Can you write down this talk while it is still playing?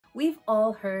We've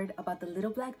all heard about the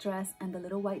little black dress and the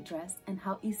little white dress and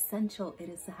how essential it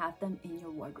is to have them in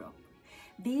your wardrobe.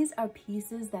 These are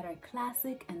pieces that are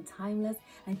classic and timeless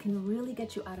and can really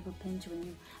get you out of a pinch when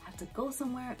you have to go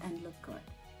somewhere and look good.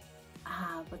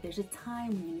 But there's a time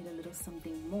when you need a little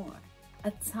something more.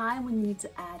 A time when you need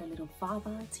to add a little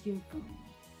vava to your room.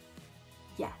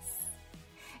 Yes,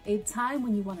 a time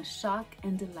when you want to shock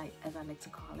and delight, as I like to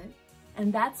call it.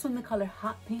 And that's when the color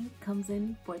hot pink comes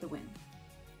in for the win.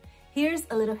 Here's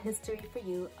a little history for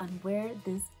you on where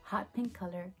this hot pink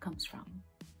color comes from.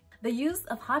 The use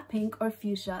of hot pink, or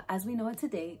fuchsia as we know it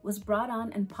today, was brought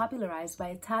on and popularized by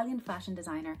Italian fashion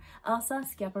designer Elsa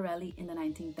Schiaparelli in the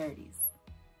 1930s.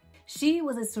 She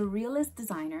was a surrealist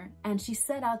designer, and she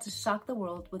set out to shock the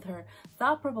world with her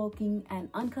thought-provoking and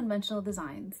unconventional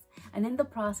designs, and in the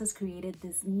process created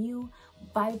this new,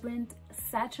 vibrant,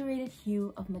 saturated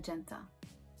hue of magenta.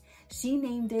 She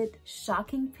named it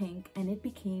Shocking Pink, and it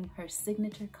became her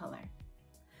signature color.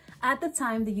 At the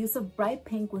time, the use of bright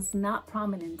pink was not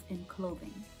prominent in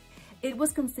clothing. It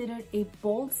was considered a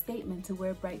bold statement to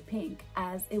wear bright pink,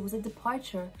 as it was a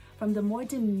departure from the more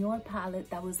demure palette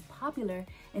that was popular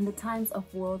in the times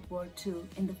of World War II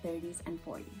in the 30s and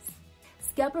 40s.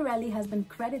 Schiaparelli has been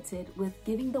credited with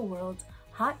giving the world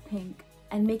hot pink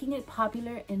and making it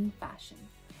popular in fashion.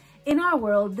 In our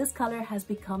world, this color has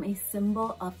become a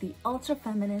symbol of the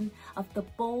ultra-feminine, of the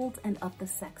bold, and of the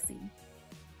sexy.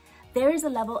 There is a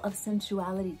level of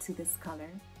sensuality to this color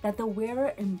that the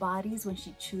wearer embodies when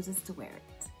she chooses to wear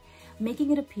it,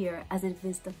 making it appear as if it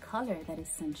is the color that is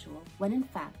sensual, when in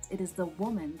fact it is the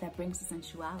woman that brings the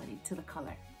sensuality to the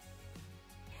color.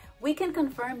 We can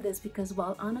confirm this because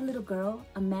while on a little girl,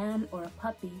 a man, or a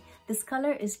puppy, this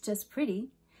color is just pretty,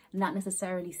 not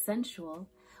necessarily sensual,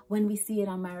 when we see it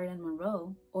on Marilyn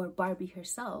Monroe or Barbie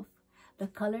herself, the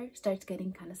color starts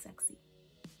getting kind of sexy.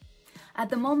 At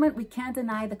the moment, we can't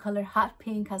deny the color hot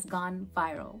pink has gone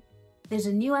viral. There's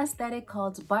a new aesthetic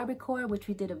called Barbiecore, which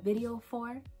we did a video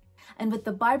for. And with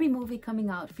the Barbie movie coming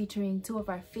out featuring two of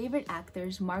our favorite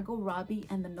actors, Margot Robbie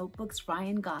and The Notebook's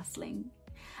Ryan Gosling,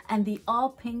 and the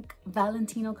all-pink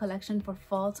Valentino collection for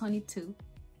Fall 22,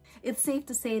 it's safe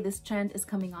to say this trend is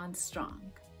coming on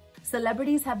strong.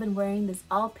 Celebrities have been wearing this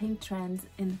all-pink trend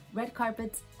in red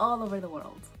carpets all over the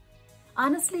world.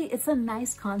 Honestly, it's a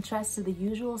nice contrast to the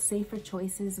usual safer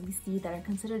choices we see that are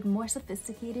considered more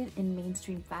sophisticated in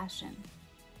mainstream fashion.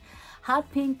 Hot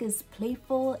pink is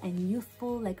playful and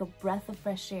youthful like a breath of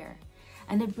fresh air,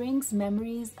 and it brings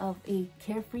memories of a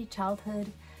carefree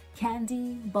childhood,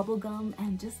 candy, bubblegum,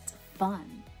 and just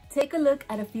fun. Take a look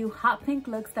at a few hot pink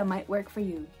looks that might work for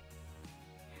you.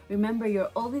 Remember,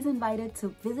 you're always invited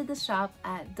to visit the shop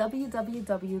at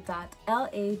www.la-di.com,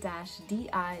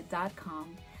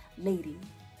 LaDi,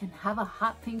 and have a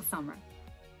hot pink summer.